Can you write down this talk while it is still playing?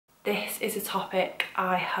this is a topic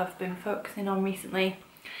I have been focusing on recently,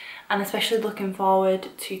 and especially looking forward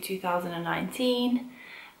to 2019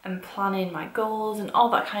 and planning my goals and all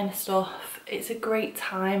that kind of stuff. It's a great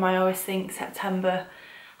time. I always think September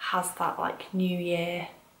has that like New Year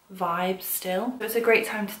vibe still. So it's a great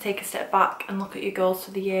time to take a step back and look at your goals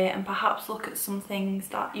for the year, and perhaps look at some things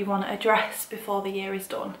that you want to address before the year is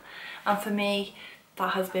done. And for me,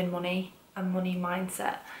 that has been money and money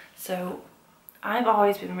mindset. So I've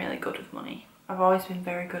always been really good with money. I've always been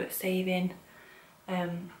very good at saving,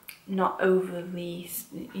 not overly,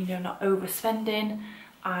 not overspending.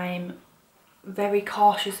 I'm very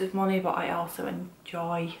cautious with money, but I also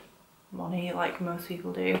enjoy money like most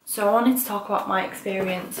people do. So I wanted to talk about my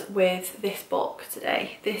experience with this book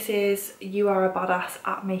today. This is You Are a Badass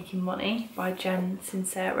at Making Money by Jen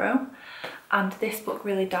Sincero, and this book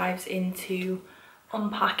really dives into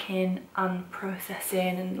unpacking and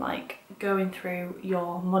processing and like going through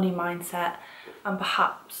your money mindset and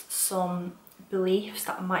perhaps some beliefs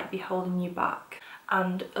that might be holding you back.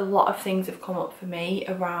 And a lot of things have come up for me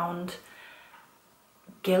around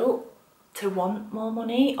guilt to want more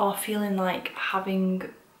money, or feeling like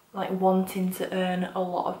wanting to earn a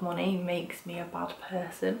lot of money makes me a bad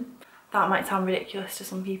person. That might sound ridiculous to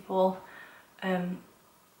some people, and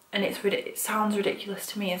it sounds ridiculous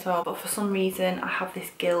to me as well, but for some reason I have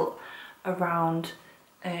this guilt around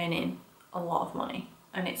earning a lot of money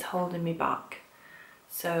and it's holding me back.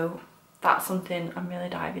 So that's something I'm really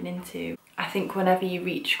diving into. I think whenever you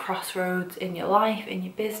reach crossroads in your life, in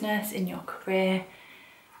your business, in your career,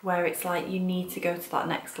 where it's like you need to go to that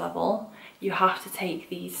next level, you have to take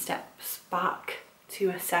these steps back to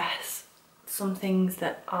assess some things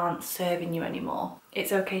that aren't serving you anymore.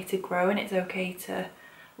 It's okay to grow, and it's okay to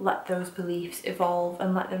let those beliefs evolve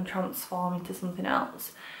and let them transform into something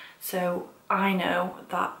else. So I know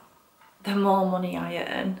that the more money I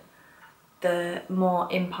earn, the more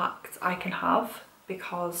impact I can have,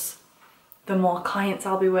 because the more clients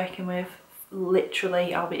I'll be working with,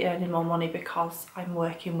 literally I'll be earning more money because I'm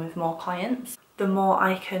working with more clients. The more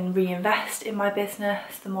I can reinvest in my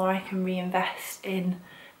business, the more I can reinvest in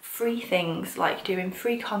free things like doing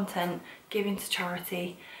free content, giving to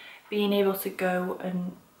charity, being able to go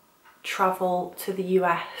and travel to the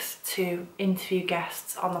US to interview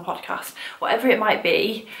guests on the podcast, whatever it might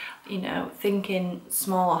be, thinking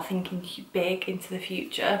small or thinking big into the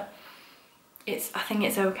future. I think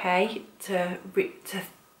it's okay to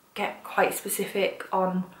get quite specific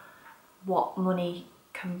on what money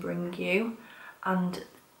can bring you, and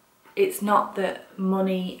it's not that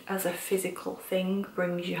money as a physical thing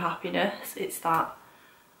brings you happiness, it's that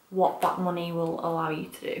what that money will allow you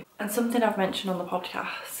to do. And something I've mentioned on the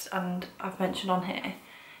podcast and I've mentioned on here,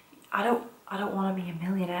 I don't want to be a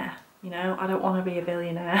millionaire, I don't want to be a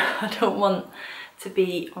billionaire. I don't want to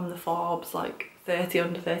be on the Forbes like 30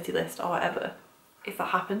 under 30 list or whatever. If that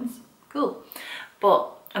happens, cool.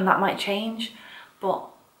 And that might change, but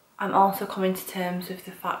I'm also coming to terms with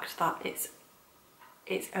the fact that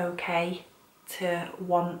it's okay to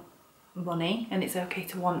want money, and it's okay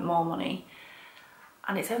to want more money,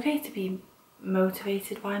 and it's okay to be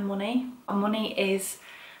motivated by money. Money is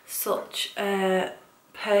such a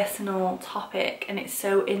personal topic, and it's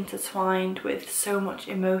so intertwined with so much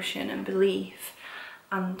emotion and belief,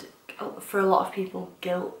 and for a lot of people,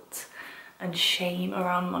 guilt and shame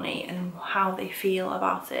around money and how they feel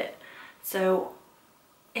about it. So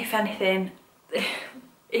if anything,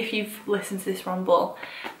 if you've listened to this ramble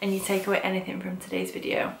and you take away anything from today's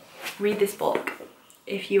video, read this book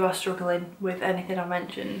if you are struggling with anything I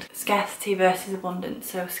mentioned. Scarcity versus abundance.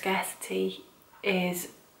 So scarcity is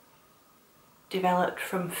developed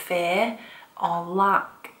from fear or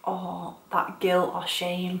lack or that guilt or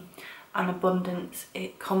shame, and abundance,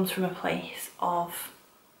 it comes from a place of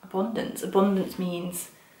abundance. Abundance means,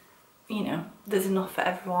 there's enough for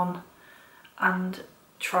everyone, and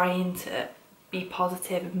trying to be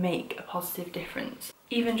positive and make a positive difference.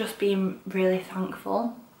 Even just being really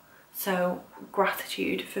thankful. So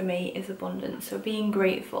gratitude for me is abundance. So being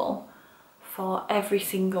grateful for every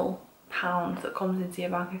single pound that comes into your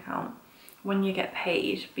bank account. When you get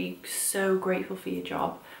paid, be so grateful for your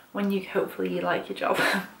job. Hopefully you like your job.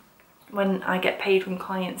 When I get paid from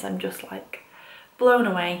clients, I'm just like blown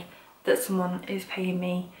away that someone is paying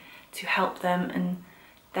me to help them, and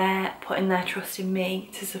they're putting their trust in me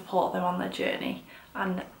to support them on their journey,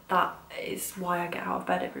 and that is why I get out of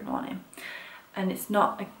bed every morning. And it's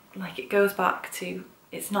not like, it goes back to,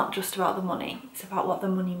 it's not just about the money, it's about what the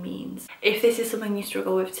money means. If this is something you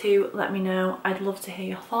struggle with too, let me know. I'd love to hear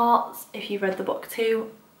your thoughts. If you read the book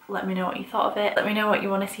too, let me know what you thought of it. Let me know what you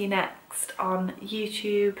want to see next on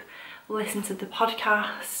YouTube. listen to the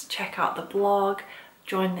podcast, check out the blog,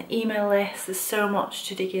 join the email list. There's so much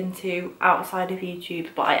to dig into outside of YouTube,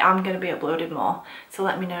 but I am going to be uploading more, so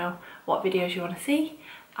let me know what videos you want to see,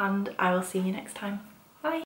 and I will see you next time.